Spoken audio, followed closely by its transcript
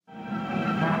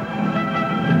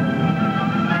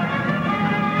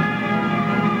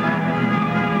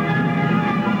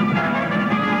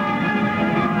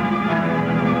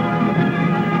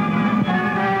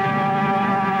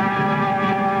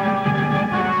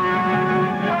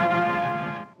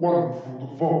One from the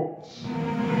vaults.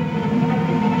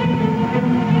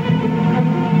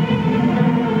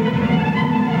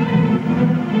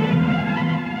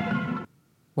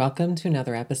 Welcome to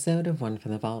another episode of One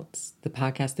from the Vaults, the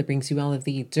podcast that brings you all of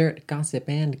the dirt, gossip,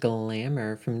 and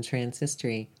glamour from trans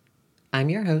history. I'm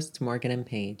your host, Morgan M.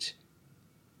 Page.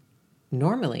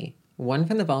 Normally, One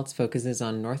from the Vaults focuses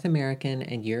on North American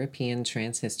and European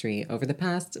trans history over the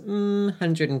past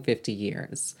 150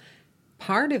 years.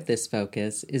 Part of this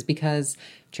focus is because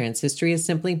trans history is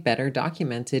simply better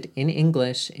documented in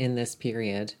English in this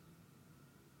period.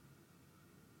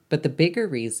 But the bigger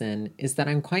reason is that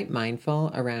I'm quite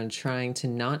mindful around trying to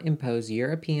not impose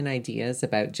European ideas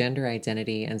about gender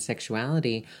identity and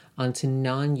sexuality onto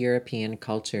non-European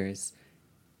cultures,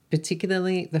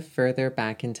 particularly the further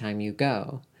back in time you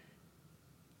go.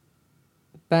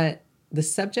 But the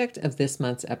subject of this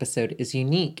month's episode is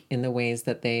unique in the ways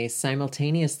that they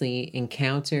simultaneously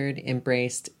encountered,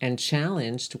 embraced, and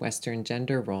challenged Western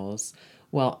gender roles,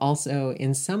 while also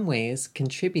in some ways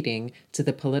contributing to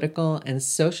the political and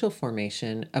social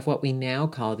formation of what we now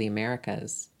call the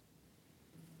Americas.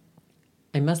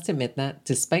 I must admit that,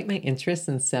 despite my interest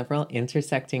in several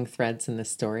intersecting threads in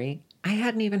this story, I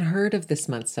hadn't even heard of this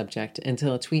month's subject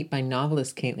until a tweet by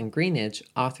novelist Caitlin Greenidge,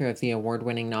 author of the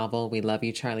award-winning novel We Love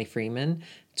You, Charlie Freeman,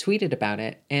 tweeted about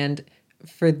it, and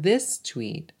for this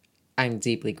tweet, I'm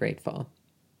deeply grateful.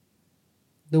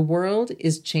 The world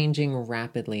is changing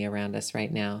rapidly around us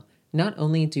right now, not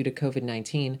only due to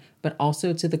COVID-19, but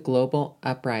also to the global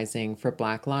uprising for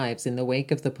Black lives in the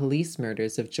wake of the police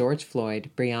murders of George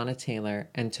Floyd, Breonna Taylor,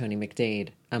 and Tony McDade,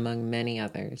 among many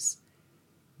others.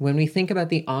 When we think about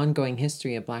the ongoing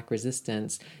history of Black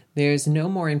resistance, there's no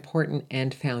more important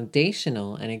and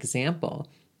foundational an example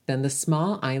than the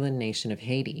small island nation of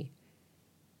Haiti.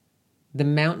 The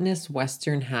mountainous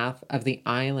western half of the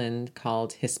island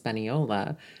called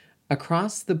Hispaniola,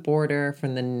 across the border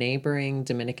from the neighboring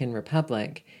Dominican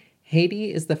Republic,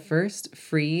 Haiti is the first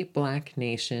free Black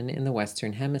nation in the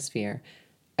Western Hemisphere,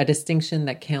 a distinction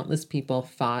that countless people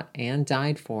fought and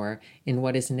died for in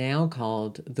what is now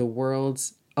called the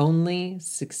world's only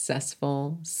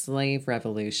successful slave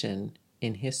revolution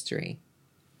in history.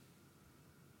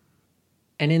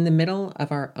 And in the middle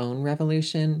of our own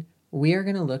revolution, we are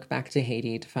going to look back to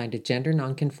Haiti to find a gender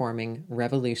nonconforming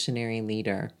revolutionary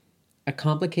leader, a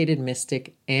complicated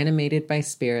mystic animated by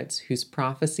spirits whose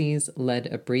prophecies led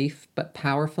a brief but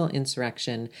powerful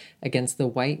insurrection against the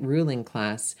white ruling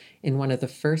class in one of the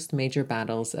first major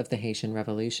battles of the Haitian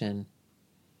Revolution.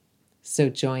 So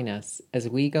join us as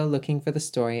we go looking for the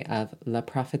story of La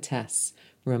Prophetesse,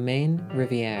 Romaine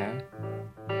Rivière.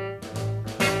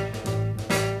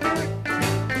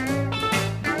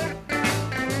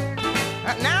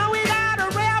 Now we got a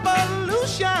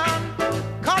revolution,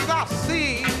 'cause I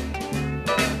see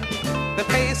the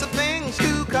face of things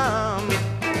to come.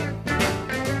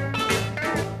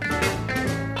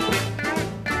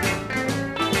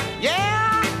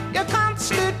 Yeah, your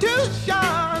Constitution,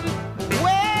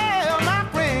 well, my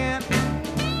friend,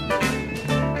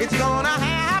 it's gonna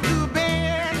have to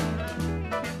bend.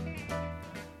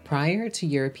 Prior to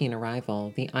European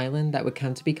arrival, the island that would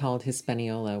come to be called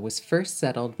Hispaniola was first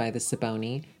settled by the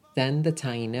Siboney, then the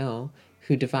Taino,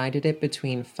 who divided it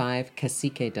between 5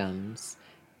 caciquedoms,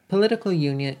 political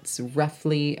units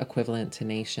roughly equivalent to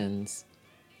nations.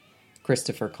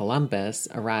 Christopher Columbus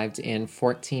arrived in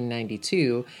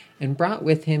 1492 and brought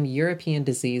with him European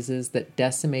diseases that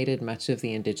decimated much of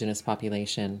the indigenous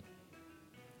population.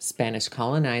 Spanish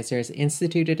colonizers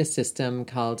instituted a system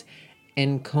called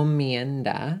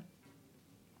encomienda,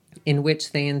 in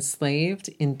which they enslaved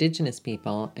indigenous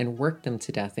people and worked them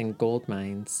to death in gold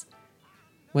mines.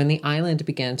 When the island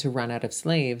began to run out of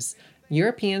slaves,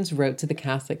 Europeans wrote to the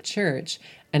Catholic Church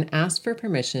and asked for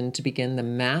permission to begin the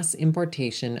mass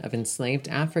importation of enslaved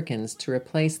Africans to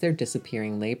replace their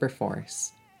disappearing labor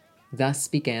force. Thus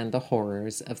began the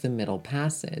horrors of the Middle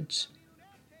Passage.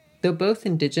 Though both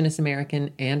indigenous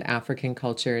American and African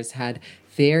cultures had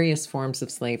various forms of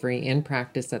slavery in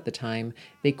practice at the time,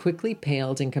 they quickly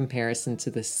paled in comparison to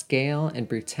the scale and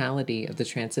brutality of the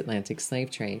transatlantic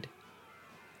slave trade.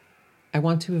 I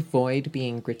want to avoid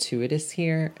being gratuitous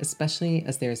here, especially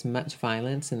as there's much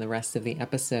violence in the rest of the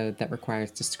episode that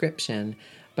requires description,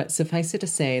 but suffice it to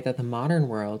say that the modern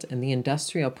world and the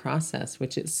industrial process,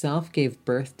 which itself gave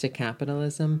birth to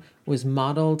capitalism, was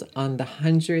modeled on the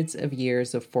hundreds of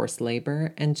years of forced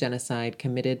labor and genocide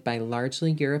committed by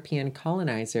largely European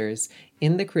colonizers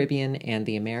in the Caribbean and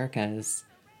the Americas.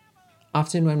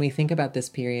 Often when we think about this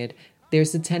period,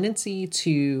 there's a tendency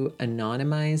to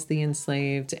anonymize the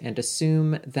enslaved and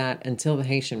assume that until the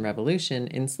Haitian Revolution,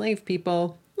 enslaved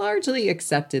people largely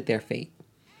accepted their fate.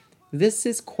 This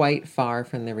is quite far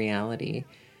from the reality.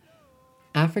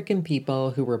 African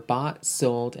people who were bought,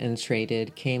 sold, and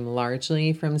traded came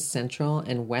largely from Central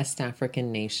and West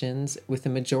African nations, with the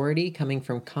majority coming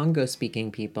from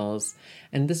Congo-speaking peoples,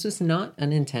 and this was not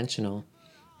unintentional.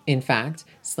 In fact,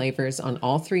 slavers on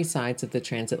all three sides of the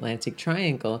transatlantic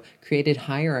triangle created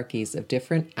hierarchies of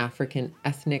different African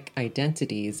ethnic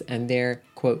identities and their,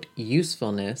 quote,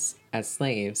 usefulness as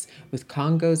slaves, with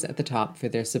Congos at the top for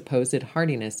their supposed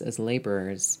hardiness as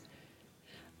laborers.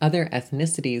 Other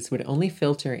ethnicities would only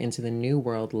filter into the New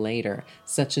World later,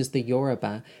 such as the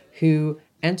Yoruba, who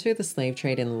enter the slave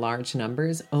trade in large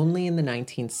numbers only in the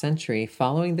 19th century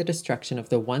following the destruction of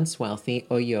the once wealthy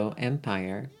Oyo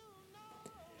Empire.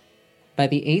 By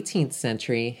the 18th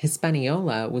century,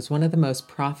 Hispaniola was one of the most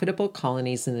profitable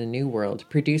colonies in the New World,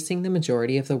 producing the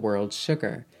majority of the world's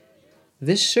sugar.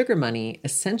 This sugar money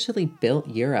essentially built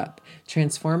Europe,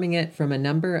 transforming it from a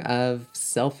number of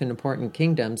self-important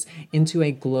kingdoms into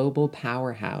a global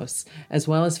powerhouse, as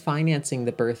well as financing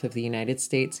the birth of the United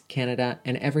States, Canada,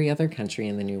 and every other country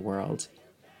in the New World.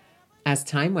 As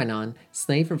time went on,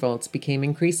 slave revolts became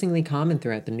increasingly common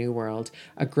throughout the New World,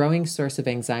 a growing source of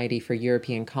anxiety for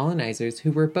European colonizers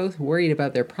who were both worried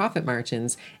about their profit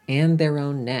margins and their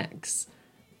own necks.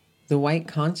 The white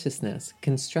consciousness,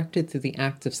 constructed through the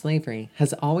act of slavery,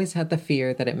 has always had the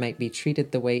fear that it might be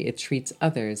treated the way it treats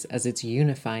others as its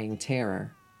unifying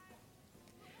terror.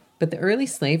 But the early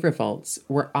slave revolts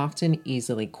were often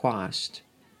easily quashed.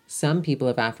 Some people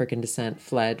of African descent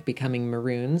fled, becoming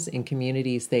maroons in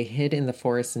communities they hid in the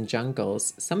forests and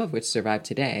jungles, some of which survive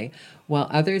today, while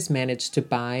others managed to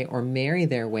buy or marry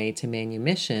their way to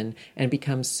manumission and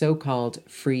become so-called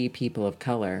free people of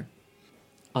color.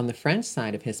 On the French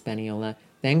side of Hispaniola,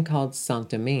 then called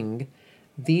Saint-Domingue,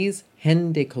 these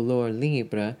gens de couleur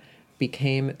libre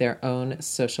became their own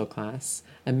social class,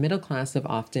 a middle class of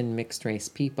often mixed-race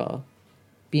people.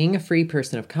 Being a free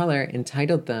person of color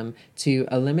entitled them to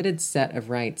a limited set of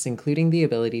rights, including the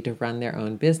ability to run their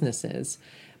own businesses,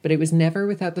 but it was never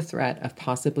without the threat of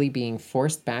possibly being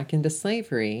forced back into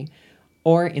slavery,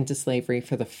 or into slavery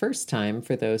for the first time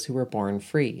for those who were born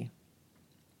free.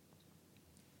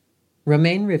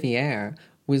 Romain Rivière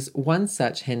was one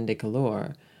such gens de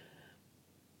couleur,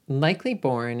 likely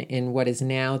born in what is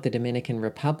now the Dominican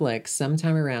Republic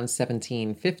sometime around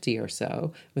 1750 or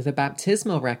so, with a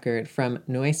baptismal record from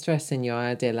Nuestra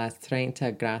Señora de las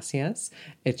 30 Gracias,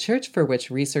 a church for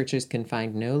which researchers can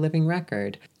find no living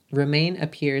record. Romain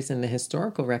appears in the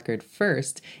historical record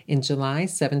first in July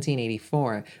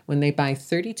 1784, when they buy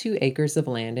 32 acres of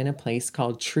land in a place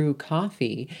called True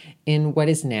Coffee in what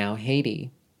is now Haiti.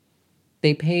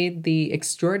 They paid the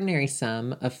extraordinary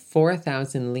sum of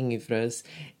 4,000 livres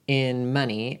in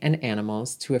money and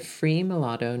animals to a free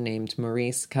mulatto named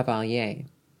Maurice Cavalier.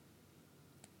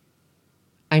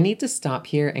 I need to stop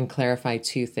here and clarify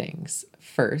two things.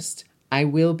 First, I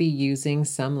will be using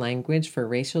some language for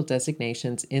racial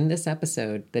designations in this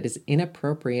episode that is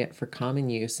inappropriate for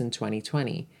common use in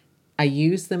 2020. I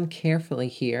use them carefully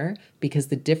here because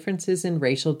the differences in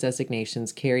racial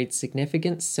designations carried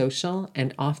significant social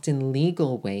and often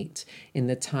legal weight in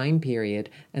the time period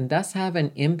and thus have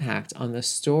an impact on the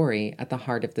story at the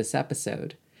heart of this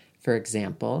episode. For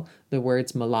example, the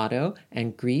words mulatto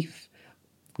and grief,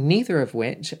 neither of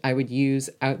which I would use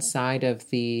outside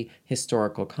of the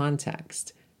historical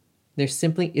context. There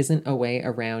simply isn't a way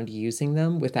around using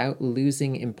them without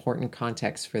losing important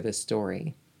context for the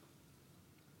story.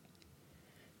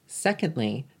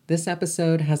 Secondly, this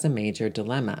episode has a major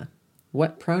dilemma: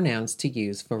 what pronouns to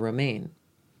use for Romain.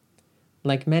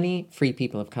 Like many free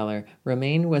people of color,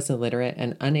 Romain was illiterate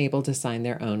and unable to sign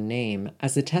their own name,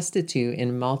 as attested to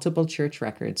in multiple church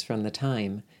records from the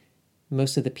time.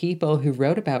 Most of the people who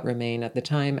wrote about Romain at the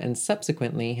time and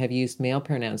subsequently have used male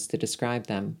pronouns to describe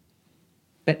them.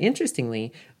 But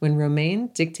interestingly, when Romain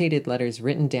dictated letters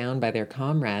written down by their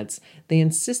comrades, they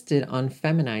insisted on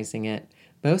feminizing it,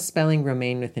 both spelling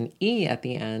Romain with an E at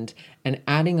the end and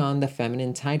adding on the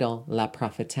feminine title, La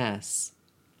Prophetesse.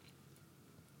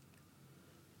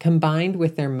 Combined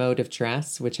with their mode of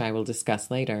dress, which I will discuss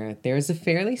later, there is a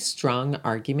fairly strong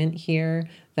argument here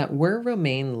that were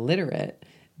Romain literate,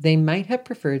 they might have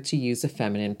preferred to use a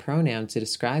feminine pronoun to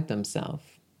describe themselves.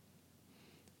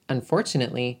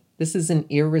 Unfortunately, this is an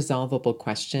irresolvable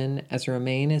question, as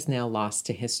Romain is now lost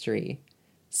to history.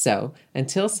 So,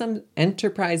 until some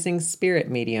enterprising spirit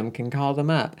medium can call them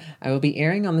up, I will be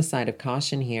erring on the side of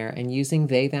caution here and using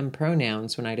they-them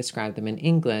pronouns when I describe them in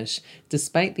English,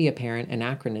 despite the apparent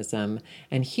anachronism,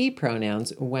 and he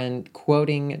pronouns when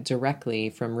quoting directly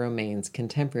from Romain's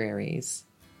contemporaries.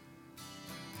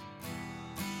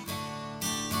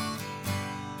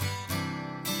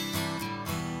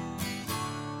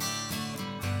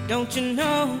 Don't you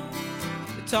know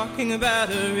they're talking about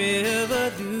a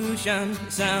revolution?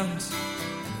 It sounds like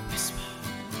a whisper.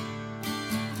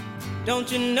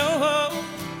 Don't you know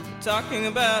they're talking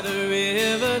about a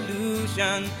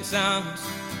revolution? It sounds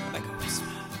like a whisper.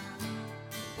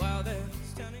 While they're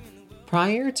standing in the world.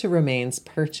 Prior to Romaine's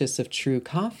purchase of True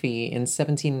Coffee in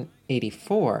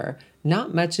 1784,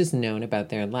 not much is known about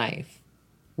their life.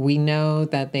 We know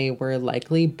that they were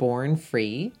likely born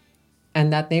free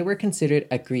and that they were considered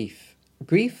a grief.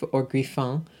 Grief or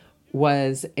griffon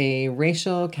was a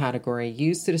racial category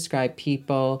used to describe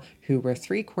people who were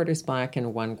 3/4 black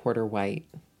and 1/4 white.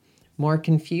 More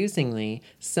confusingly,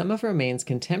 some of Romaine's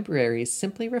contemporaries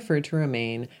simply referred to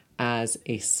Romaine as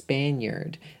a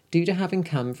Spaniard due to having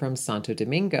come from Santo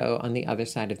Domingo on the other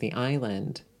side of the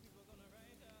island,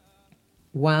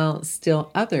 while still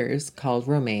others called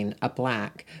Romaine a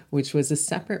black, which was a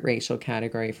separate racial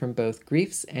category from both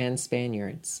Griefs and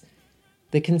Spaniards.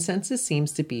 The consensus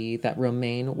seems to be that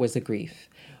Romaine was a Grief,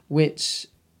 which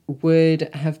would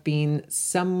have been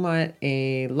somewhat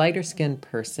a lighter-skinned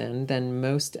person than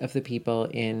most of the people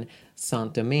in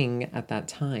Saint-Domingue at that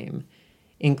time,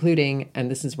 including,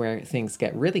 and this is where things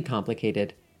get really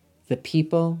complicated, the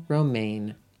people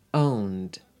Romaine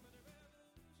owned.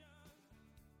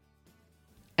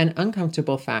 An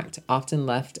uncomfortable fact often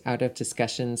left out of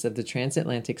discussions of the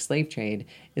transatlantic slave trade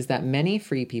is that many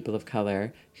free people of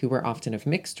color, who were often of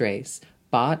mixed race,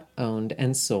 bought, owned,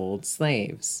 and sold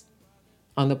slaves.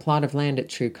 On the plot of land at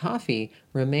True Coffee,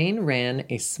 Romaine ran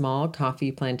a small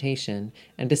coffee plantation,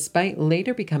 and despite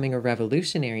later becoming a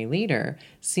revolutionary leader,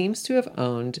 seems to have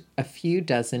owned a few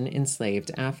dozen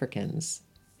enslaved Africans.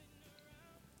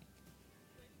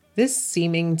 This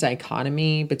seeming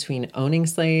dichotomy between owning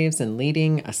slaves and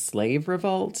leading a slave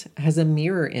revolt has a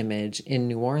mirror image in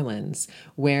New Orleans,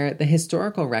 where the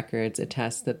historical records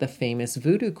attest that the famous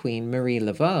voodoo queen Marie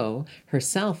Laveau,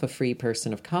 herself a free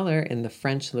person of color in the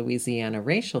French Louisiana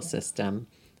racial system,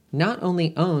 not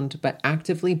only owned but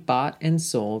actively bought and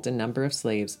sold a number of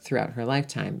slaves throughout her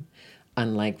lifetime.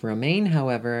 Unlike Romaine,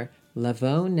 however,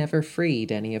 Laveau never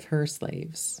freed any of her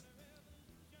slaves.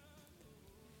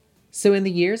 So in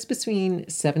the years between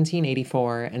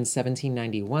 1784 and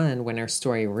 1791, when our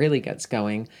story really gets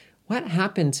going, what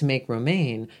happened to make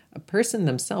Romaine, a person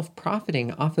themselves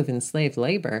profiting off of enslaved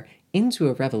labor, into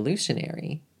a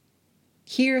revolutionary?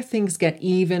 Here things get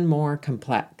even more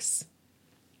complex.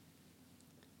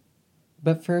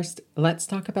 But first, let's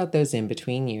talk about those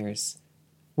in-between years.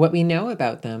 What we know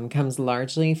about them comes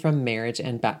largely from marriage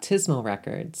and baptismal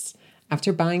records.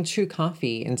 After buying True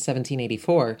Coffee in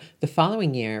 1784, the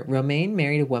following year, Romaine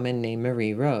married a woman named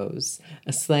Marie Rose,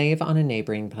 a slave on a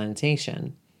neighboring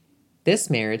plantation. This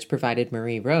marriage provided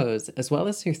Marie Rose, as well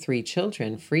as her 3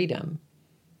 children, freedom.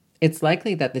 It's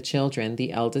likely that the children,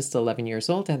 the eldest 11 years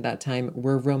old at that time,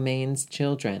 were Romaine's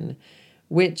children,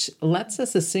 which lets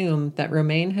us assume that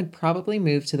Romaine had probably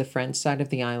moved to the French side of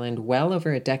the island well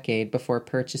over a decade before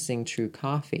purchasing True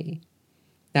Coffee.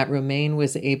 That Romaine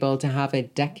was able to have a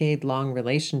decade-long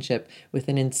relationship with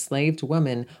an enslaved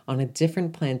woman on a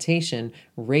different plantation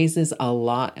raises a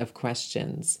lot of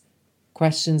questions.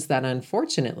 Questions that,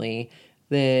 unfortunately,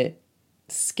 the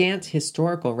scant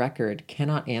historical record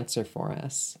cannot answer for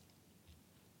us.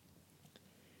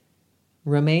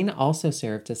 Romaine also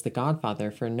served as the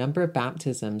godfather for a number of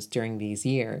baptisms during these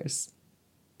years.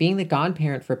 Being the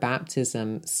godparent for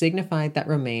baptism signified that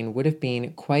Romaine would have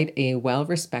been quite a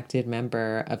well-respected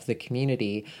member of the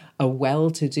community, a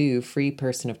well-to-do free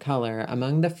person of color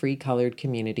among the free-colored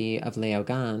community of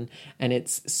Léogâne and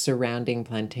its surrounding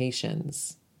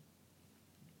plantations.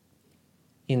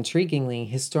 Intriguingly,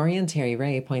 historian Terry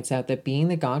Ray points out that being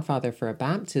the godfather for a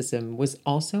baptism was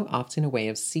also often a way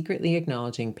of secretly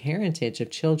acknowledging parentage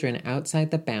of children outside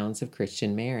the bounds of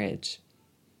Christian marriage.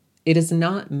 It is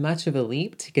not much of a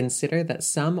leap to consider that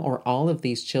some or all of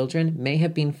these children may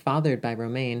have been fathered by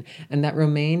Romaine, and that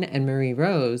Romaine and Marie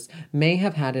Rose may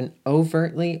have had an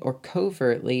overtly or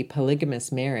covertly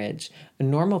polygamous marriage, a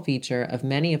normal feature of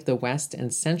many of the West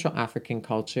and Central African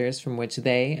cultures from which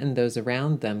they and those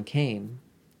around them came.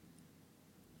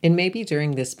 It may be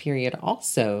during this period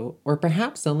also, or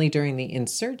perhaps only during the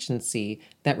insurgency,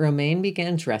 that Romaine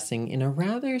began dressing in a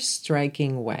rather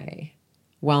striking way.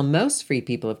 While most free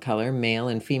people of color, male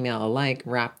and female alike,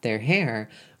 wrapped their hair,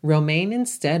 Romaine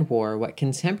instead wore what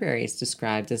contemporaries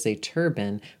described as a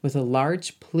turban with a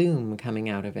large plume coming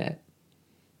out of it.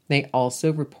 They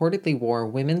also reportedly wore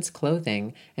women's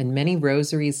clothing and many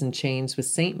rosaries and chains with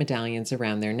saint medallions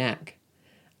around their neck.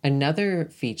 Another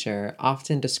feature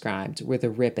often described were the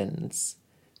ribbons,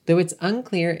 though it's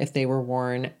unclear if they were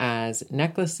worn as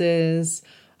necklaces,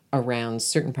 around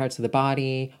certain parts of the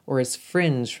body, or as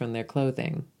fringe from their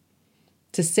clothing.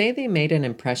 To say they made an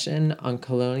impression on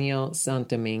colonial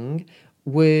Saint-Domingue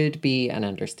would be an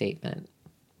understatement.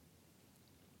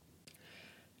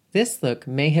 This look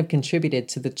may have contributed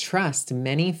to the trust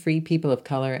many free people of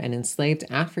color and enslaved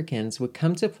Africans would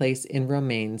come to place in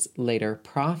Romaine's later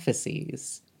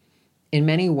prophecies. In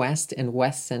many West and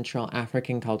West Central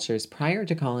African cultures prior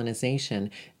to colonization,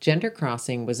 gender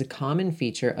crossing was a common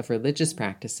feature of religious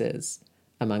practices.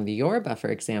 Among the Yoruba, for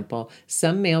example,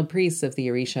 some male priests of the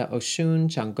Orisha Oshun,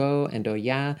 Shango, and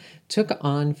Oya took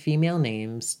on female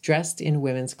names, dressed in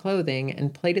women's clothing,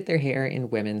 and plaited their hair in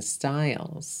women's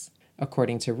styles.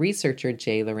 According to researcher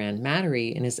J. Laurent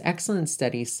Mattery in his excellent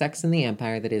study Sex in the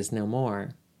Empire That Is No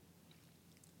More.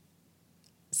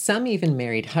 Some even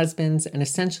married husbands and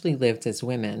essentially lived as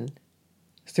women.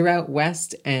 Throughout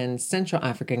West and Central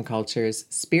African cultures,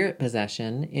 spirit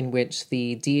possession, in which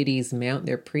the deities mount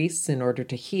their priests in order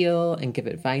to heal and give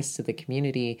advice to the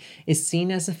community, is seen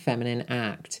as a feminine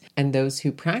act, and those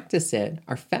who practice it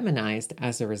are feminized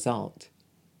as a result.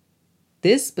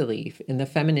 This belief in the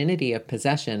femininity of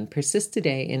possession persists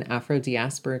today in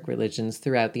Afro-diasporic religions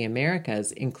throughout the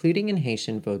Americas, including in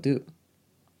Haitian Vodou.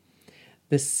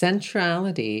 The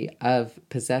centrality of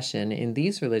possession in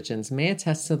these religions may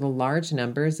attest to the large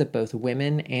numbers of both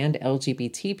women and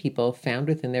LGBT people found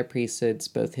within their priesthoods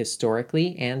both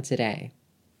historically and today.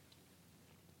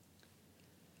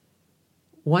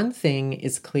 One thing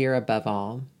is clear above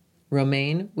all.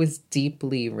 Romaine was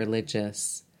deeply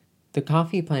religious. The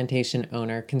coffee plantation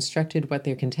owner constructed what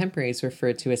their contemporaries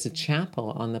referred to as a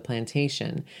chapel on the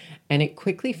plantation, and it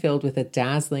quickly filled with a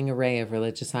dazzling array of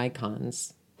religious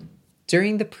icons.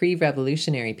 During the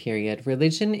pre-revolutionary period,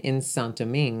 religion in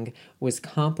Saint-Domingue was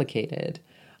complicated.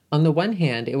 On the one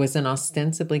hand, it was an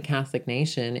ostensibly Catholic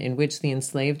nation in which the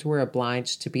enslaved were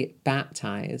obliged to be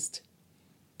baptized.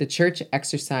 The church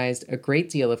exercised a great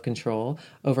deal of control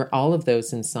over all of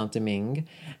those in Saint-Domingue,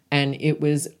 and it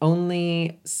was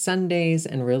only Sundays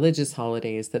and religious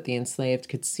holidays that the enslaved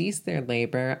could cease their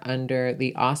labor under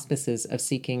the auspices of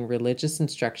seeking religious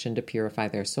instruction to purify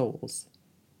their souls.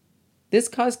 This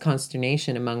caused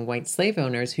consternation among white slave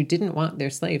owners who didn't want their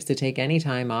slaves to take any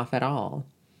time off at all.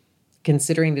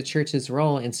 Considering the church's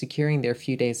role in securing their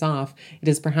few days off, it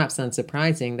is perhaps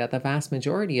unsurprising that the vast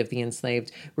majority of the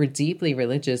enslaved were deeply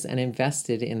religious and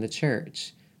invested in the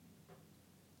church.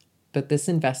 But this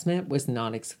investment was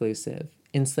not exclusive.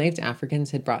 Enslaved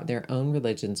Africans had brought their own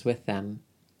religions with them.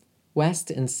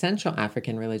 West and Central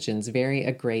African religions vary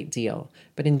a great deal,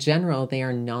 but in general they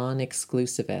are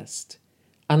non-exclusivist.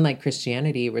 Unlike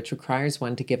Christianity, which requires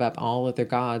one to give up all other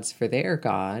gods for their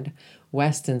God,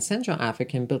 West and Central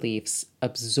African beliefs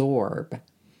absorb.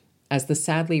 As the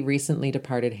sadly recently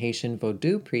departed Haitian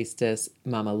Vodou priestess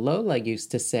Mama Lola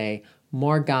used to say,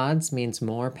 more gods means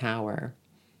more power.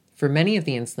 For many of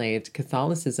the enslaved,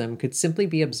 Catholicism could simply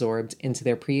be absorbed into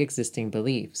their pre-existing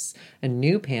beliefs, a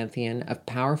new pantheon of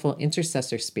powerful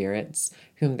intercessor spirits,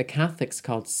 whom the Catholics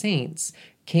called saints,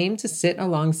 came to sit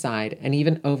alongside and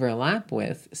even overlap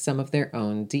with some of their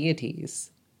own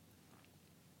deities.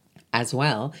 As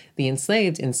well, the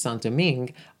enslaved in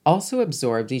Saint-Domingue also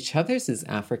absorbed each other's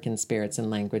African spirits and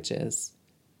languages.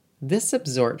 This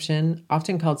absorption,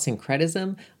 often called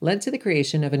syncretism, led to the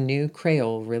creation of a new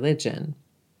Creole religion.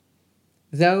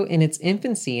 Though in its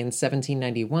infancy in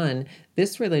 1791,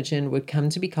 this religion would come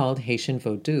to be called Haitian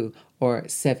Vodou, or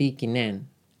Service Guinéen,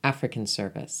 African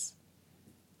service.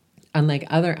 Unlike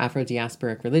other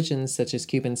Afro-diasporic religions such as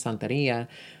Cuban Santeria,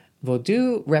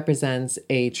 Vodou represents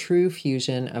a true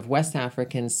fusion of West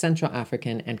African, Central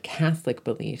African, and Catholic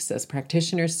beliefs as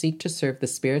practitioners seek to serve the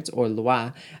spirits or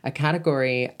loi, a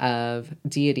category of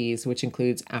deities which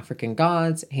includes African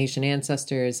gods, Haitian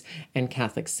ancestors, and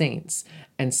Catholic saints,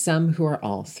 and some who are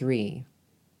all three.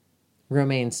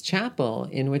 Romaine's chapel,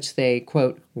 in which they,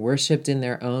 quote, worshipped in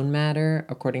their own manner,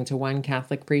 according to one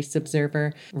Catholic priest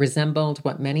observer, resembled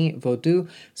what many Vodou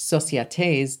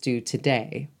sociétés do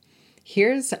today.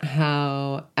 Here's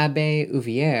how Abbé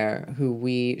Ouvier, who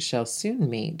we shall soon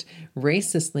meet,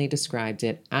 racistly described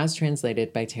it as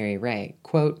translated by Terry Ray.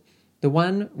 Quote, the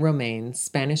one Romaine,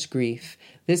 Spanish grief,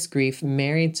 this grief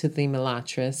married to the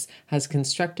Mulatress, has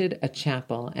constructed a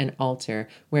chapel, an altar,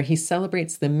 where he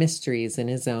celebrates the mysteries in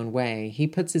his own way. He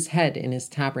puts his head in his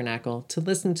tabernacle to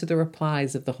listen to the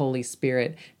replies of the Holy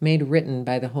Spirit made written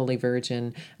by the Holy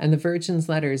Virgin, and the Virgin's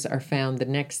letters are found the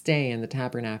next day in the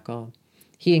tabernacle.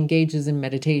 He engages in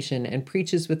meditation and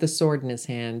preaches with a sword in his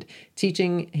hand,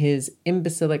 teaching his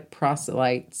imbecilic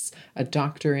proselytes a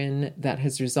doctrine that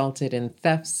has resulted in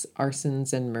thefts,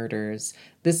 arsons, and murders.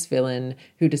 This villain,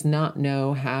 who does not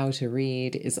know how to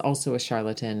read, is also a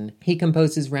charlatan. He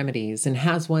composes remedies and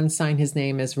has one sign his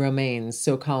name as Romain,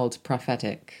 so-called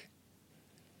prophetic.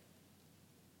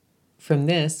 From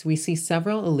this, we see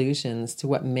several allusions to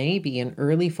what may be an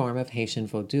early form of Haitian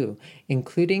Vodou,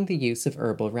 including the use of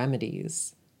herbal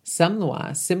remedies. Some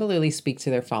Loa similarly speak to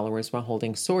their followers while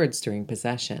holding swords during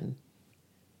possession.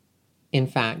 In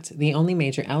fact, the only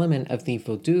major element of the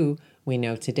Vodou we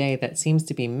know today that seems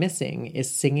to be missing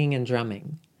is singing and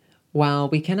drumming. While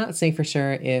we cannot say for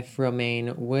sure if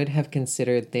Romain would have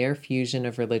considered their fusion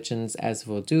of religions as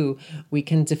Vodou, we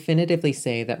can definitively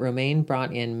say that Romain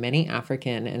brought in many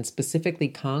African and specifically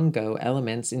Congo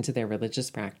elements into their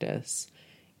religious practice.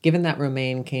 Given that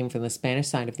Romain came from the Spanish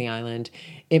side of the island,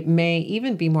 it may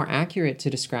even be more accurate to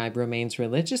describe Romain's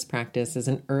religious practice as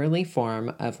an early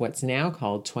form of what's now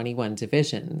called 21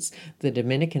 divisions, the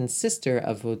Dominican sister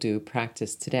of Vodou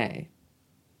practiced today.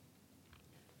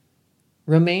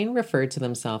 Romain referred to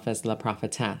themselves as La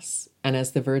Prophetesse and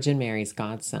as the Virgin Mary's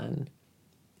godson.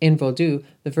 In Vodou,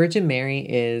 the Virgin Mary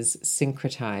is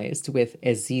syncretized with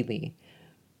Ezili.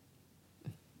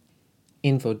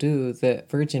 In Vodou, the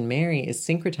Virgin Mary is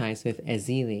syncretized with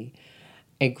Ezili,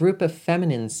 a group of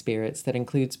feminine spirits that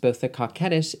includes both the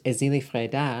coquettish Ezili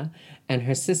Freda and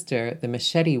her sister, the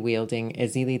machete-wielding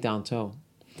Ezili Danto.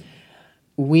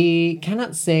 We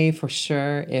cannot say for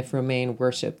sure if Romain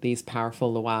worshipped these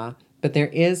powerful Loa, but there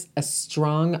is a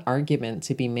strong argument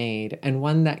to be made, and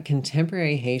one that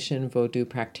contemporary Haitian Vodou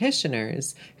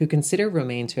practitioners who consider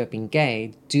Romain to have been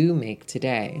gay do make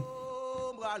today.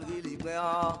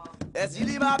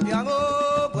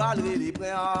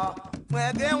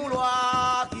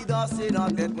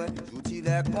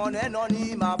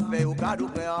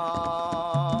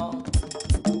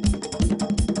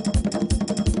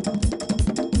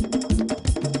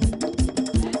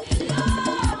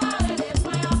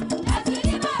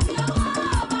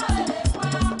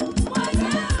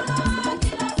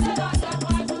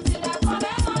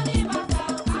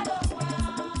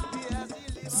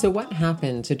 So what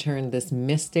happened to turn this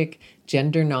mystic,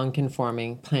 gender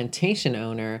nonconforming plantation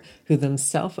owner who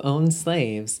themselves owned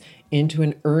slaves into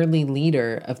an early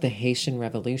leader of the Haitian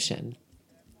Revolution?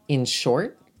 In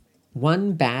short,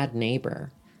 one bad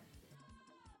neighbor.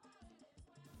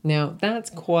 Now,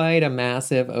 that's quite a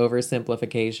massive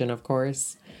oversimplification, of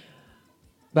course,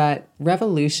 but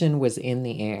revolution was in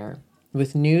the air,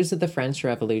 with news of the French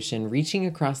Revolution reaching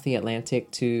across the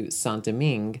Atlantic to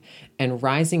Saint-Domingue and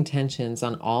rising tensions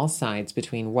on all sides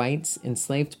between whites,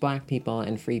 enslaved Black people,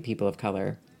 and free people of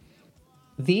color.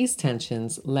 These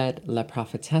tensions led La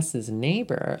Prophetesse's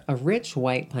neighbor, a rich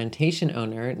white plantation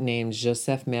owner named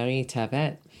Joseph Marie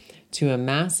Tavet, to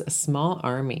amass a small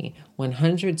army,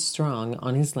 100 strong,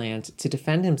 on his land to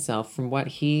defend himself from what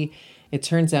he, it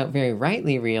turns out very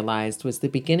rightly, realized was the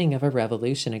beginning of a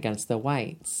revolution against the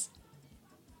whites.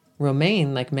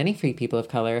 Romain, like many free people of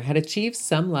color, had achieved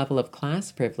some level of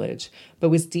class privilege, but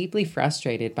was deeply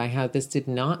frustrated by how this did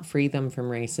not free them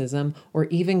from racism or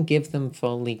even give them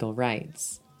full legal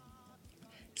rights.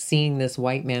 Seeing this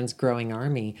white man's growing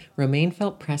army, Romain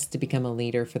felt pressed to become a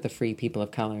leader for the free people of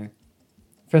color.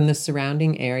 From the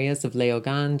surrounding areas of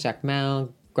Léogâne,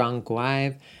 Jacmel, Grand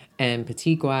Goâve, and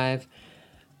Petit Goâve,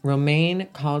 Romain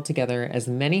called together as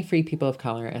many free people of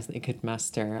color as they could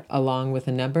muster, along with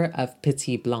a number of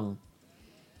Petits Blancs.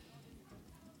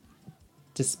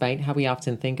 Despite how we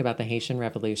often think about the Haitian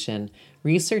Revolution,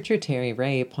 researcher Terry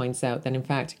Ray points out that in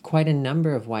fact quite a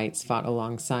number of whites fought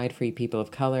alongside free people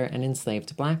of color and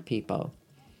enslaved Black people.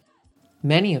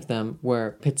 Many of them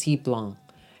were Petits Blancs,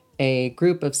 a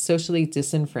group of socially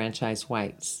disenfranchised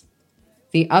whites.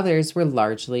 The others were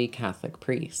largely Catholic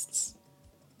priests.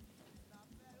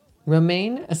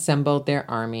 Romain assembled their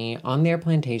army on their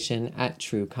plantation at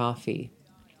True Coffee.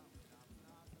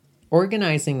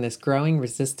 Organizing this growing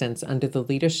resistance under the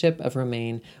leadership of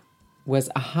Romain was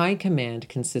a high command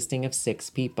consisting of 6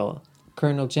 people: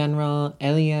 Colonel General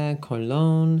Elia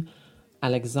Colon,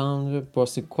 Alexandre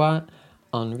Boursiquot,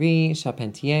 Henri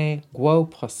Charpentier, Guo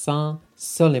Poisson,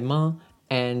 Soleiman,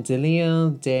 and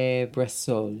Delisle de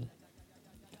Bressolles.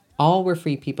 All were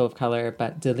free people of color,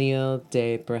 but Delisle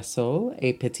de Bressolles,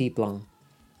 a Petit Blanc.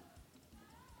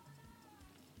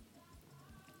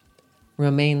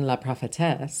 Romain La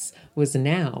Prophetesse was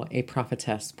now a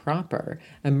prophetess proper.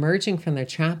 Emerging from their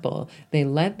chapel, they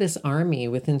led this army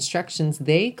with instructions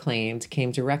they claimed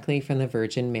came directly from the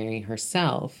Virgin Mary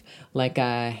herself, like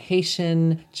a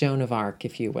Haitian Joan of Arc,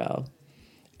 if you will.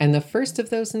 And the first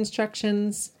of those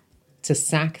instructions, to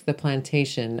sack the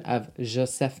plantation of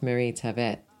Joseph Marie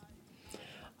Tavet.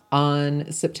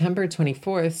 On September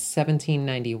 24th,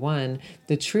 1791,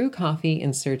 the True Coffee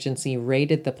insurgency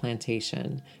raided the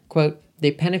plantation. Quote,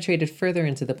 they penetrated further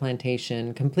into the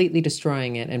plantation, completely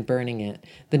destroying it and burning it.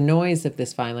 The noise of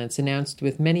this violence announced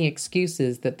with many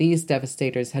excuses that these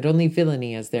devastators had only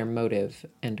villainy as their motive,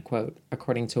 end quote,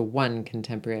 according to one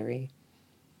contemporary.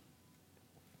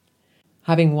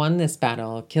 Having won this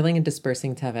battle, killing and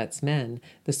dispersing Tavet's men,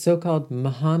 the so-called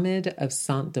Mohammed of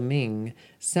Saint-Domingue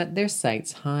set their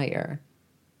sights higher.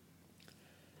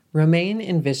 Romain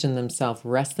envisioned themselves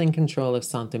wresting control of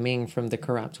Saint-Domingue from the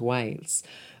corrupt whites,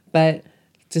 but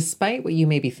despite what you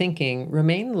may be thinking,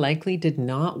 Romain likely did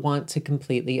not want to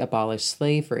completely abolish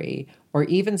slavery or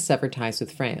even sever ties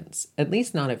with France, at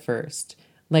least not at first.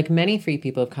 Like many free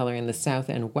people of color in the south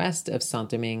and west of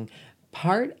Saint-Domingue,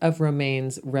 part of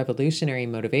Romain's revolutionary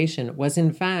motivation was,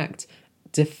 in fact,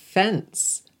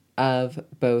 defense of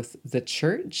both the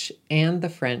church and the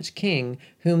French king,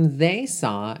 whom they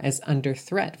saw as under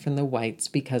threat from the whites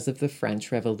because of the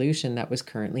French Revolution that was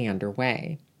currently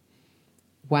underway.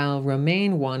 While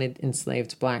Romain wanted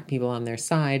enslaved black people on their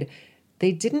side,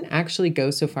 they didn't actually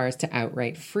go so far as to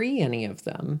outright free any of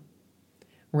them.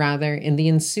 Rather, in the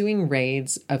ensuing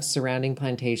raids of surrounding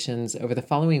plantations over the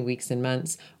following weeks and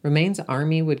months, Romain's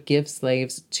army would give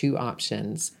slaves two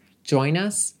options: join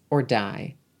us or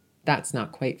die. That's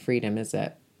not quite freedom, is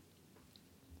it?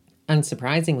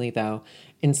 Unsurprisingly, though,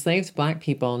 enslaved black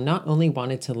people not only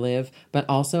wanted to live, but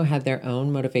also had their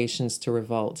own motivations to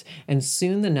revolt, and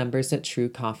soon the numbers at True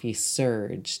Coffee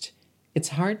surged. It's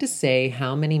hard to say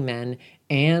how many men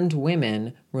and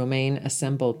women Romain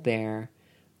assembled there.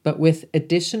 But with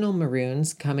additional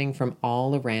Maroons coming from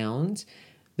all around,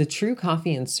 the True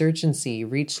Coffee insurgency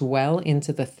reached well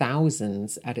into the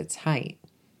thousands at its height,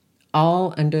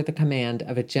 all under the command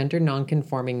of a gender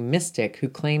nonconforming mystic who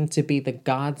claimed to be the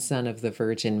godson of the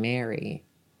Virgin Mary.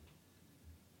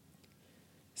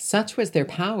 Such was their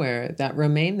power that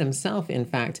Romain themselves, in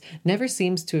fact, never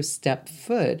seems to have stepped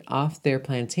foot off their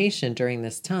plantation during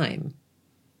this time.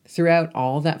 Throughout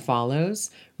all that follows,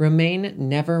 Romain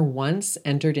never once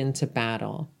entered into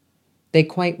battle. They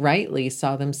quite rightly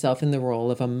saw themselves in the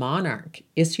role of a monarch,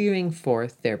 issuing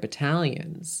forth their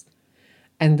battalions.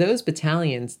 And those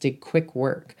battalions did quick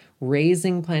work,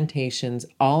 raising plantations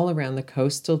all around the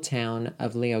coastal town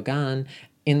of Léogâne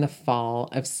in the fall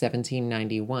of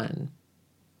 1791.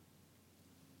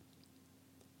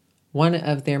 One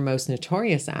of their most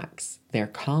notorious acts, their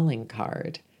calling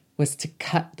card, was to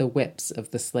cut the whips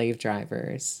of the slave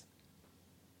drivers.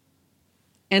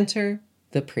 Enter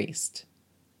the priest.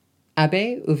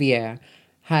 Abbé Ouvier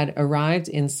had arrived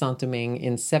in Saint-Domingue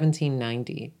in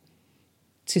 1790.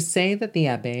 To say that the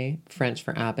abbé, French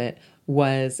for abbot,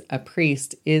 was a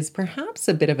priest is perhaps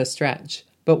a bit of a stretch,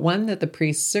 but one that the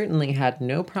priest certainly had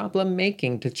no problem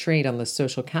making to trade on the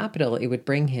social capital it would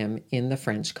bring him in the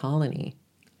French colony.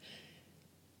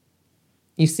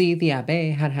 You see, the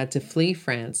abbé had had to flee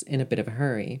France in a bit of a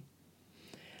hurry.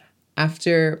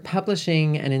 After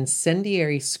publishing an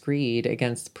incendiary screed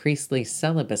against priestly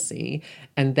celibacy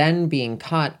and then being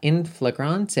caught in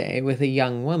flagrante with a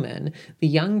young woman, the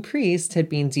young priest had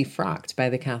been defrocked by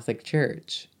the Catholic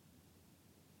Church.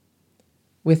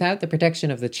 Without the protection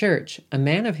of the church, a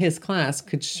man of his class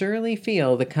could surely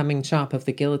feel the coming chop of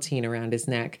the guillotine around his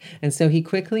neck, and so he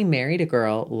quickly married a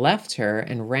girl, left her,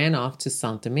 and ran off to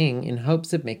Saint-Domingue in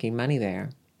hopes of making money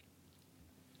there.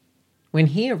 When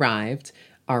he arrived,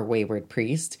 our wayward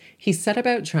priest, he set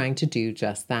about trying to do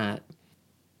just that.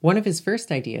 One of his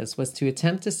first ideas was to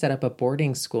attempt to set up a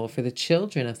boarding school for the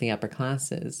children of the upper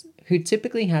classes, who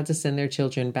typically had to send their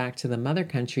children back to the mother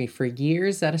country for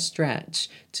years at a stretch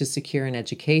to secure an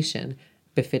education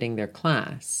befitting their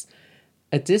class,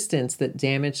 a distance that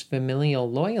damaged familial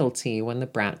loyalty when the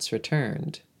brats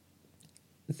returned.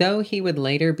 Though he would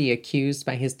later be accused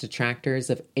by his detractors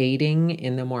of aiding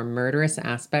in the more murderous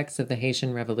aspects of the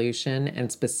Haitian Revolution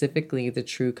and specifically the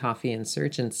True Coffee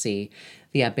insurgency,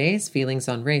 the abbé's feelings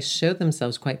on race showed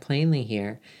themselves quite plainly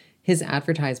here. His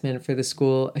advertisement for the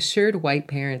school assured white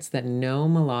parents that no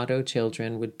mulatto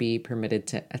children would be permitted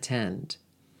to attend.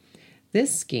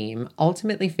 This scheme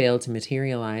ultimately failed to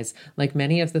materialize, like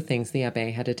many of the things the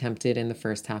abbé had attempted in the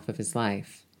first half of his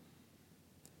life.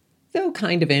 Though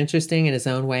kind of interesting in his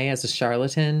own way as a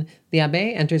charlatan, the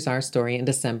abbé enters our story in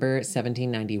December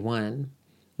 1791.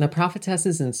 The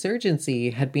prophetess's insurgency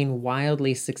had been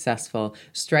wildly successful,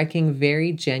 striking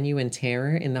very genuine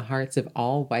terror in the hearts of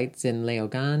all whites in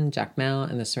Léogâne, Jacmel,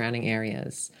 and the surrounding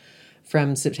areas.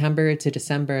 From September to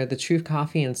December, the True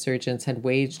Coffee insurgents had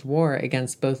waged war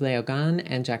against both Léogâne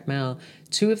and Jacmel,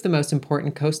 two of the most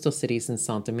important coastal cities in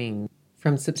Saint-Domingue.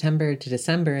 From September to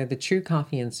December, the True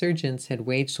Coffee insurgents had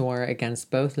waged war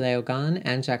against both Léogâne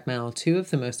and Jacmel, two of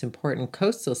the most important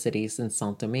coastal cities in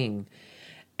Saint-Domingue.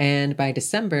 And by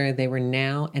December, they were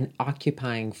now an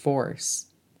occupying force.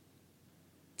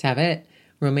 Tavet,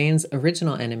 Romain's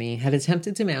original enemy, had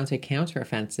attempted to mount a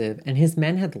counteroffensive, and his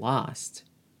men had lost.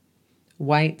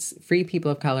 Whites, free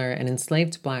people of color, and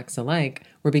enslaved blacks alike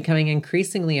were becoming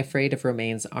increasingly afraid of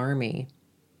Romain's army.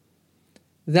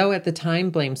 Though at the time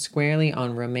blamed squarely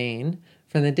on Romain,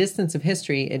 from the distance of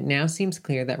history, it now seems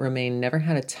clear that Romain never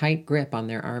had a tight grip on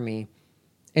their army.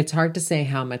 It's hard to say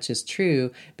how much is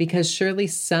true, because surely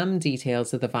some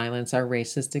details of the violence are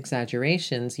racist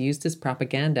exaggerations used as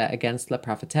propaganda against La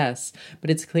Prophetesse, but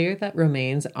it's clear that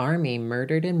Romain's army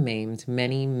murdered and maimed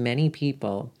many, many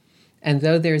people. And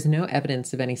though there is no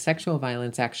evidence of any sexual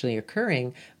violence actually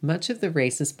occurring, much of the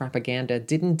racist propaganda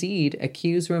did indeed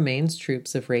accuse Romain's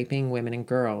troops of raping women and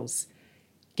girls.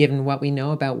 Given what we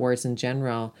know about wars in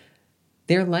general,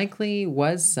 there likely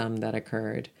was some that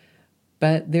occurred.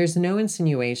 But there's no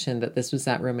insinuation that this was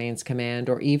at Romain's command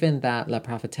or even that La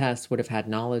Prophetesse would have had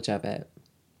knowledge of it.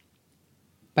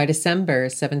 By December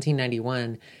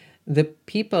 1791, the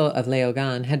people of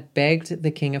Léogâne had begged the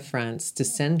King of France to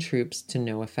send troops to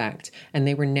no effect, and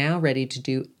they were now ready to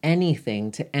do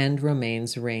anything to end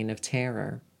Romain's reign of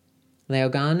terror.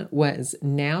 Léogâne was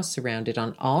now surrounded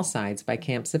on all sides by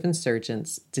camps of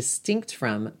insurgents, distinct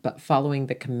from, but following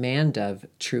the command of,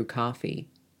 True Coffee.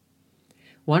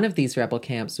 One of these rebel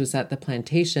camps was at the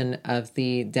plantation of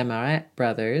the Desmarais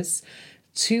brothers,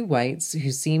 two whites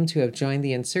who seemed to have joined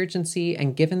the insurgency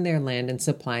and given their land and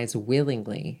supplies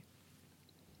willingly.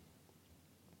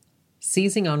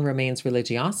 Seizing on Romain's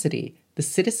religiosity, the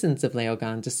citizens of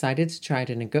Léogâne decided to try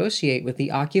to negotiate with the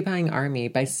occupying army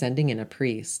by sending in a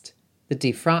priest. The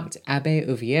defrocked Abbé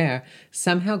Ouvière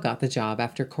somehow got the job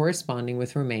after corresponding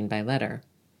with Romain by letter.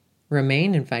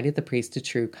 Romain invited the priest to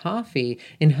True Coffee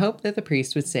in hope that the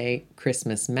priest would say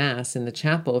Christmas Mass in the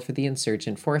chapel for the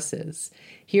insurgent forces.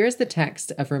 Here is the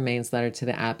text of Romain's letter to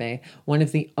the abbé, one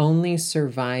of the only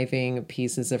surviving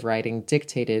pieces of writing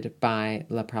dictated by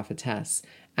La Prophetesse,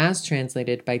 as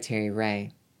translated by Terry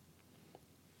Ray.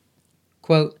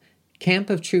 Quote, Camp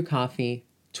of True Coffee,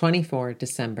 24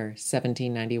 December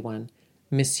 1791.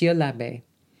 Monsieur l'Abbé,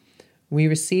 we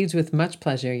received with much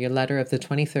pleasure your letter of the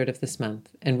 23rd of this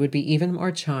month, and would be even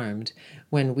more charmed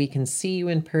when we can see you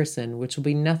in person, which will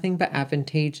be nothing but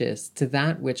advantageous to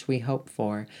that which we hope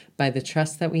for, by the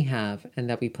trust that we have and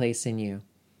that we place in you.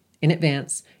 In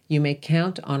advance, you may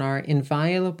count on our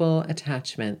inviolable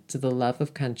attachment to the love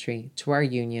of country, to our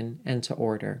union, and to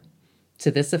order.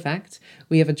 To this effect,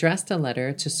 we have addressed a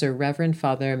letter to Sir Reverend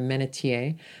Father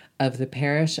Menetier of the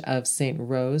parish of St.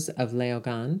 Rose of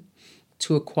Léogâne,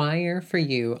 to acquire for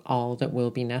you all that will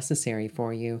be necessary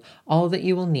for you, all that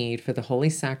you will need for the holy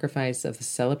sacrifice of the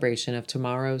celebration of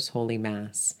tomorrow's Holy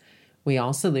Mass. We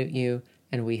all salute you,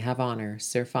 and we have honor,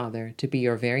 Sir Father, to be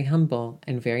your very humble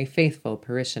and very faithful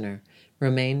parishioner,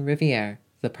 Romain Rivière,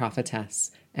 the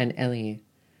prophetess, and Elie,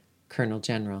 Colonel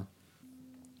General.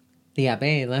 The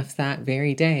abbé left that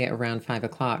very day around 5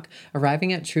 o'clock,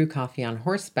 arriving at True Coffee on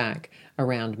horseback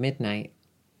around midnight.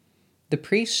 The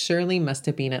priest surely must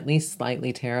have been at least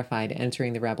slightly terrified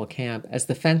entering the rebel camp, as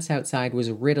the fence outside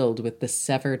was riddled with the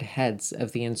severed heads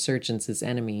of the insurgents'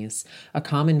 enemies, a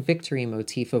common victory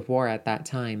motif of war at that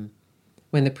time.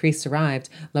 When the priest arrived,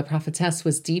 La Prophetesse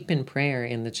was deep in prayer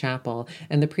in the chapel,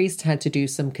 and the priest had to do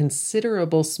some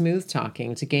considerable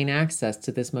smooth-talking to gain access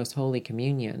to this most holy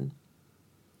communion.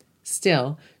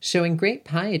 Still, showing great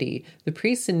piety, the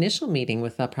priest's initial meeting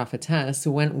with La Prophetesse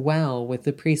went well, with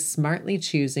the priest smartly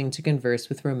choosing to converse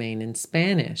with Romain in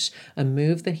Spanish, a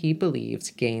move that he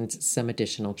believed gained some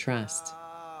additional trust.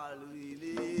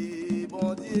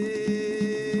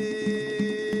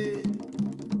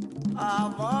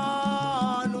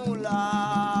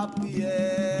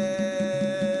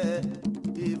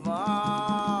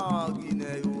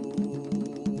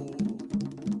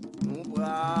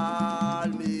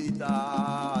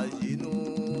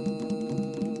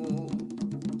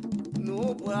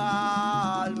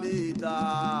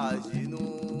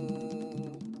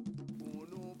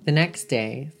 The next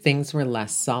day, things were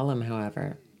less solemn,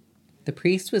 however. The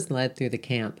priest was led through the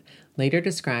camp, later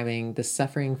describing the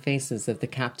suffering faces of the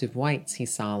captive whites he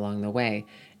saw along the way,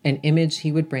 an image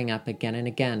he would bring up again and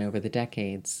again over the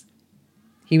decades.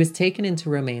 He was taken into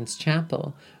Romain's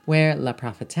chapel, where La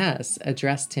Prophetesse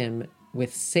addressed him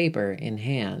with saber in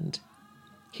hand.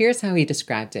 Here's how he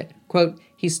described it. Quote,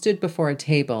 he stood before a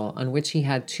table on which he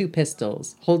had 2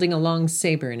 pistols, holding a long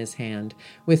saber in his hand,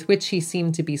 with which he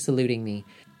seemed to be saluting me.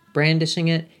 Brandishing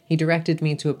it, he directed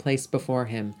me to a place before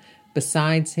him.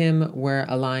 Besides him were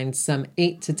aligned some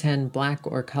 8 to 10 black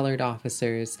or colored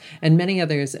officers, and many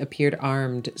others appeared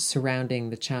armed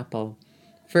surrounding the chapel.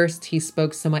 First, he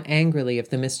spoke somewhat angrily of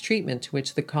the mistreatment to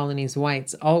which the colony's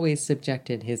whites always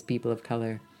subjected his people of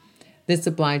color. This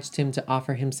obliged him to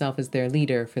offer himself as their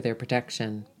leader for their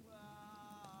protection.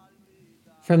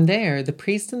 From there, the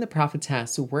priest and the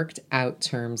prophetess worked out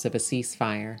terms of a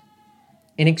ceasefire.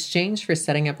 In exchange for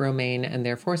setting up Romain and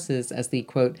their forces as the,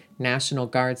 quote, National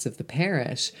Guards of the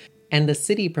parish, and the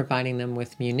city providing them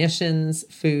with munitions,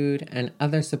 food, and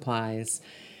other supplies,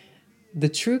 the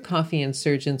True Coffee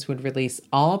insurgents would release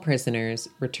all prisoners,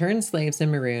 return slaves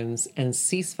and maroons, and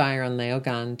cease fire on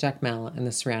Léogâne, Jacmel, and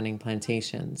the surrounding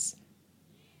plantations.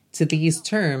 To these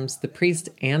terms, the priest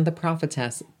and the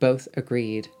prophetess both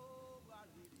agreed.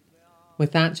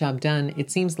 With that job done,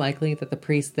 it seems likely that the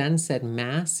priest then said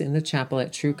Mass in the chapel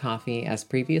at True Coffee as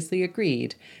previously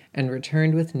agreed, and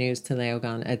returned with news to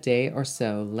Léogâne a day or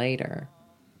so later.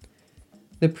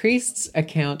 The priest's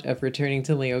account of returning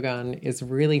to Léogâne is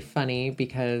really funny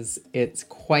because it's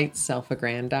quite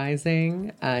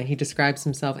self-aggrandizing. He describes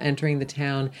himself entering the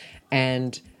town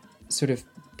and sort of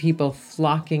people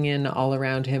flocking in all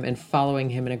around him and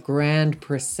following him in a grand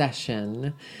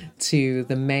procession to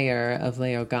the mayor of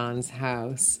Léogâne's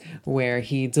house, where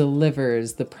he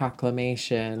delivers the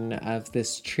proclamation of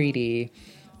this treaty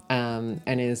and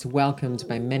is welcomed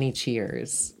by many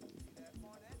cheers.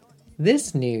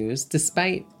 This news,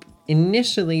 despite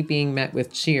initially being met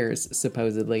with cheers,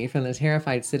 supposedly, from the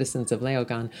terrified citizens of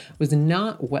Léogâne, was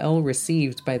not well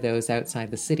received by those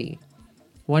outside the city.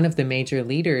 One of the major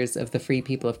leaders of the Free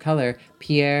People of Color,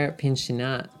 Pierre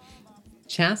Pinchinat,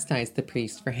 chastised the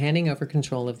priest for handing over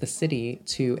control of the city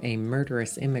to a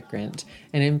murderous immigrant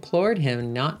and implored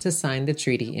him not to sign the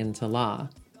treaty into law.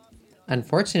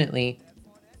 Unfortunately,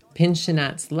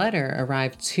 Pinchinat's letter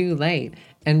arrived too late,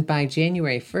 and by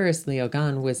January 1st,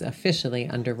 Léogâne was officially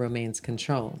under Romain's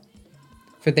control.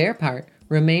 For their part,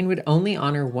 Romain would only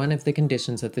honor one of the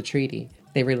conditions of the treaty.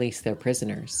 They released their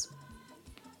prisoners.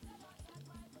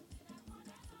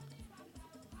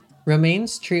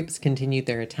 Romain's troops continued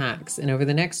their attacks, and over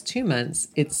the next 2 months,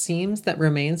 it seems that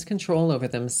Romain's control over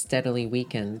them steadily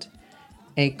weakened.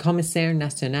 A commissaire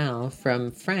national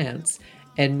from France,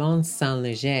 Edmond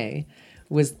Saint-Léger,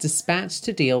 was dispatched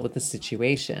to deal with the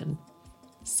situation.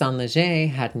 Saint-Léger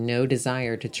had no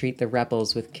desire to treat the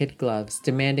rebels with kid gloves,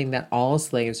 demanding that all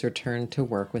slaves return to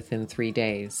work within 3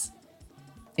 days.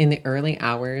 In the early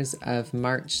hours of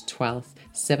March 12,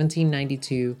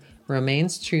 1792,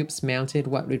 Romain's troops mounted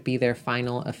what would be their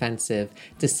final offensive,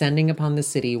 descending upon the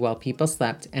city while people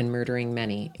slept and murdering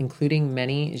many, including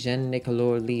many jeunes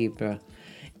Nicolas libres,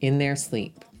 in their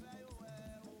sleep.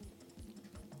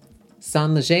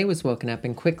 Saint-Léger was woken up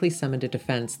and quickly summoned a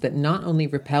defense that not only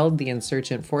repelled the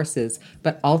insurgent forces,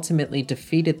 but ultimately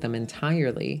defeated them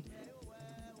entirely.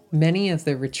 Many of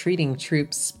the retreating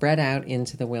troops spread out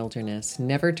into the wilderness,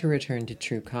 never to return to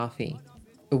True Coffee.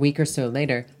 A week or so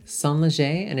later,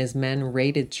 Saint-Léger and his men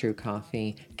raided True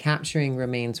Coffee, capturing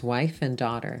Romain's wife and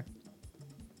daughter.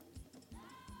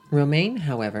 Romain,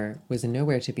 however, was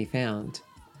nowhere to be found.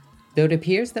 Though it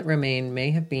appears that Romain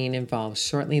may have been involved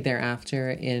shortly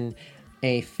thereafter in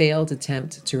a failed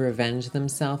attempt to revenge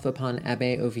themselves upon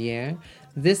Abbé Ovier,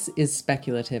 this is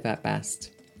speculative at best.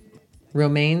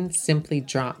 Romain simply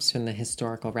drops from the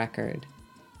historical record.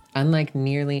 Unlike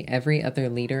nearly every other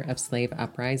leader of slave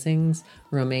uprisings,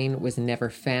 Romain was never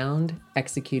found,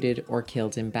 executed, or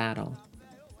killed in battle.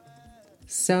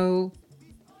 So,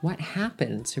 what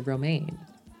happened to Romain?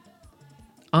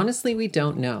 Honestly, we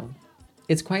don't know.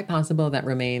 It's quite possible that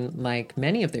Romain, like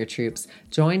many of their troops,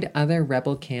 joined other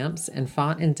rebel camps and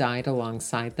fought and died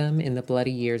alongside them in the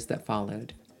bloody years that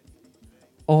followed.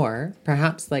 Or,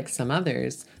 perhaps like some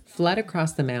others, fled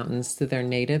across the mountains to their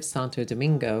native Santo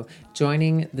Domingo,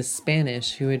 joining the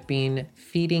Spanish who had been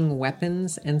feeding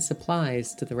weapons and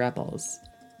supplies to the rebels.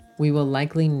 We will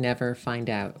likely never find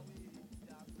out.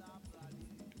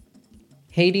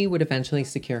 Haiti would eventually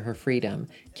secure her freedom,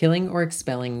 killing or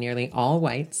expelling nearly all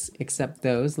whites, except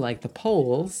those like the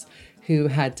Poles, who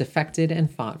had defected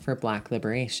and fought for Black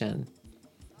liberation.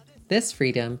 This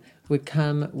freedom would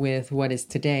come with what is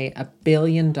today a $1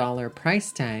 billion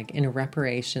price tag in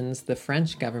reparations the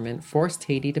French government forced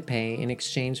Haiti to pay in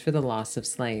exchange for the loss of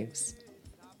slaves.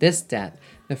 This debt,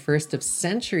 the first of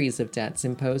centuries of debts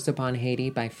imposed upon Haiti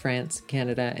by France,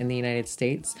 Canada, and the United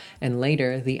States, and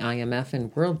later the IMF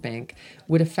and World Bank,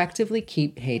 would effectively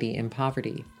keep Haiti in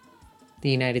poverty. The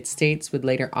United States would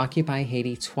later occupy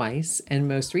Haiti twice and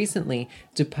most recently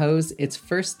depose its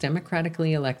first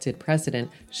democratically elected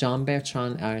president,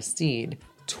 Jean-Bertrand Aristide,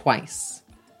 twice.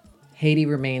 Haiti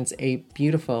remains a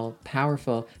beautiful,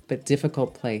 powerful, but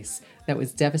difficult place that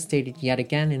was devastated yet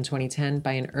again in 2010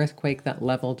 by an earthquake that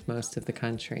leveled most of the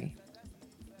country.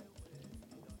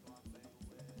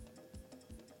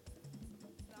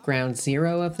 Ground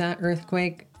zero of that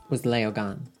earthquake was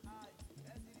Léogâne.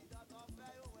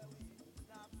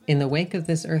 In the wake of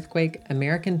this earthquake,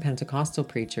 American Pentecostal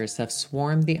preachers have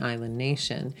swarmed the island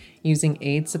nation, using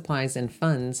aid supplies and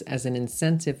funds as an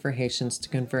incentive for Haitians to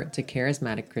convert to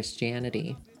charismatic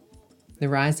Christianity. The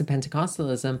rise of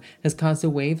Pentecostalism has caused a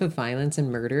wave of violence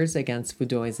and murders against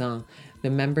Vaudoisans,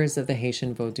 the members of the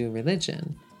Haitian Vodou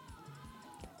religion.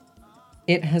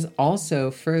 It has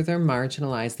also further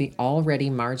marginalized the already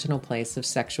marginal place of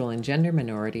sexual and gender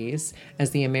minorities, as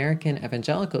the American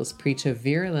evangelicals preach a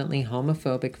virulently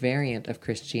homophobic variant of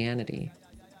Christianity.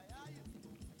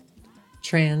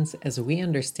 Trans, as we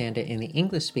understand it in the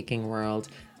English-speaking world,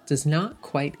 does not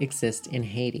quite exist in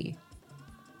Haiti.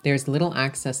 There's little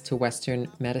access to Western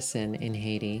medicine in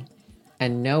Haiti,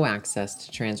 and no access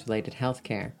to trans-related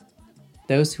healthcare.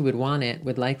 Those who would want it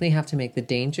would likely have to make the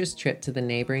dangerous trip to the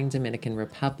neighboring Dominican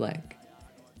Republic.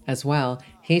 As well,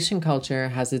 Haitian culture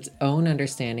has its own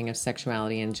understanding of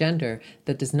sexuality and gender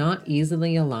that does not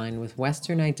easily align with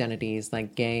Western identities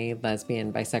like gay,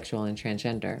 lesbian, bisexual, and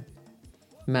transgender.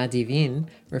 Ma divine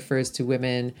refers to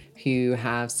women who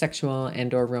have sexual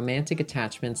and or romantic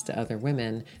attachments to other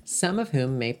women, some of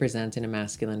whom may present in a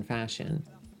masculine fashion.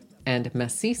 And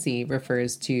Masisi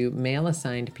refers to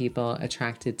male-assigned people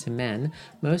attracted to men,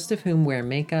 most of whom wear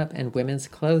makeup and women's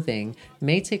clothing,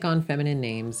 may take on feminine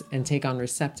names, and take on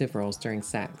receptive roles during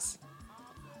sex.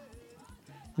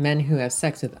 Men who have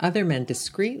sex with other men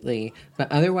discreetly,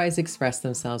 but otherwise express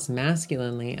themselves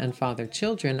masculinely and father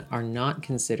children are not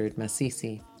considered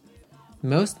Masisi.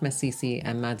 Most Masisi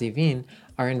and Ma divine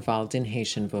are involved in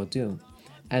Haitian Vodou,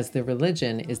 as the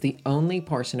religion is the only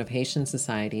portion of Haitian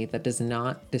society that does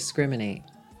not discriminate.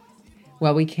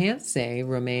 While we can't say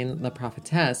Romaine La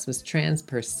Prophetess was trans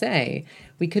per se,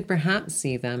 we could perhaps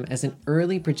see them as an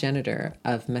early progenitor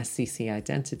of Masisi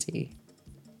identity.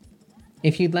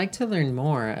 If you'd like to learn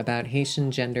more about Haitian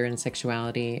gender and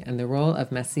sexuality and the role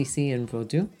of Masisi in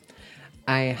Vodou,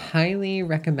 I highly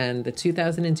recommend the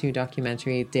 2002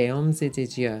 documentary Des Hommes et des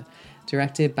Dieux,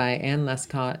 directed by Anne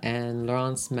Lescott and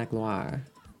Laurence Magloire.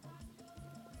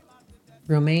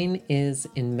 Romaine is,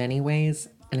 in many ways,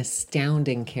 an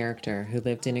astounding character who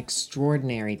lived in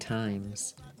extraordinary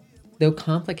times. Though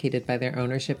complicated by their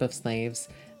ownership of slaves,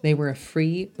 they were a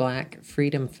free black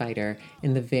freedom fighter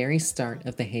in the very start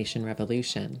of the Haitian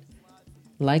Revolution.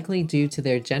 Likely due to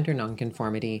their gender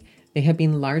nonconformity, they have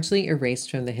been largely erased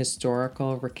from the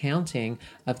historical recounting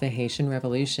of the Haitian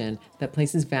Revolution that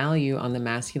places value on the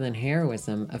masculine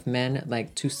heroism of men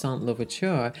like Toussaint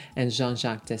Louverture and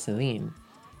Jean-Jacques Dessalines.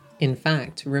 In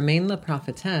fact, Romaine La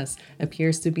Prophetess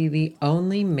appears to be the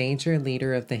only major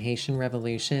leader of the Haitian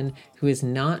Revolution who is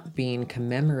not being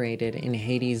commemorated in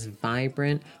Haiti's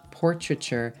vibrant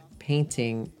portraiture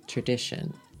painting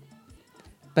tradition.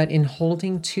 But in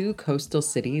holding two coastal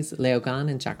cities, Léogâne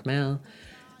and Jacmel,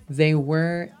 they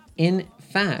were, in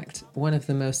fact, one of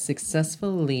the most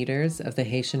successful leaders of the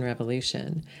Haitian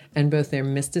Revolution, and both their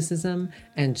mysticism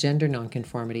and gender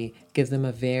nonconformity give them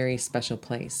a very special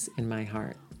place in my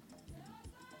heart.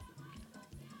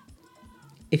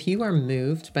 If you are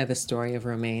moved by the story of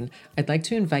Romaine, I'd like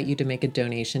to invite you to make a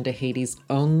donation to Haiti's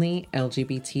only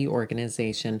LGBT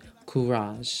organization,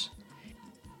 Courage.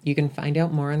 You can find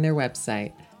out more on their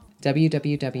website,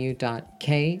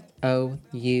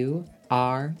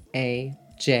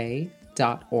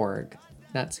 www.couraj.org.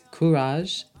 That's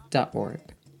courage.org.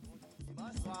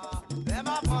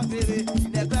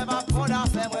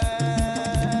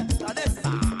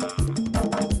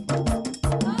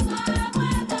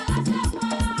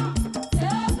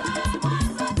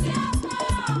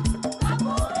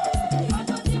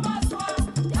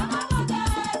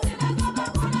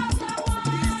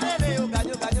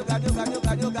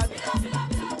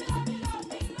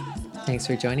 Thanks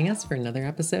for joining us for another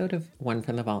episode of One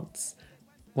from the Vaults.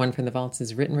 One from the Vaults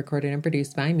is written, recorded, and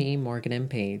produced by me, Morgan M.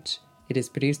 Page. It is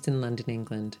produced in London,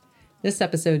 England. This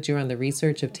episode drew on the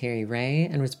research of Terry Ray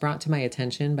and was brought to my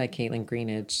attention by Caitlin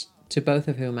Greenidge, to both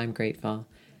of whom I'm grateful.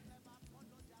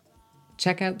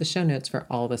 Check out the show notes for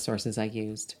all the sources I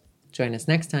used. Join us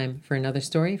next time for another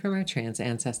story from our trans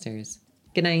ancestors.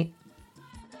 Good night.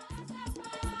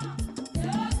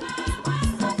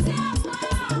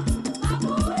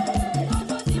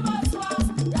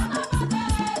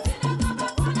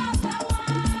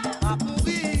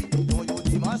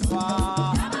 far.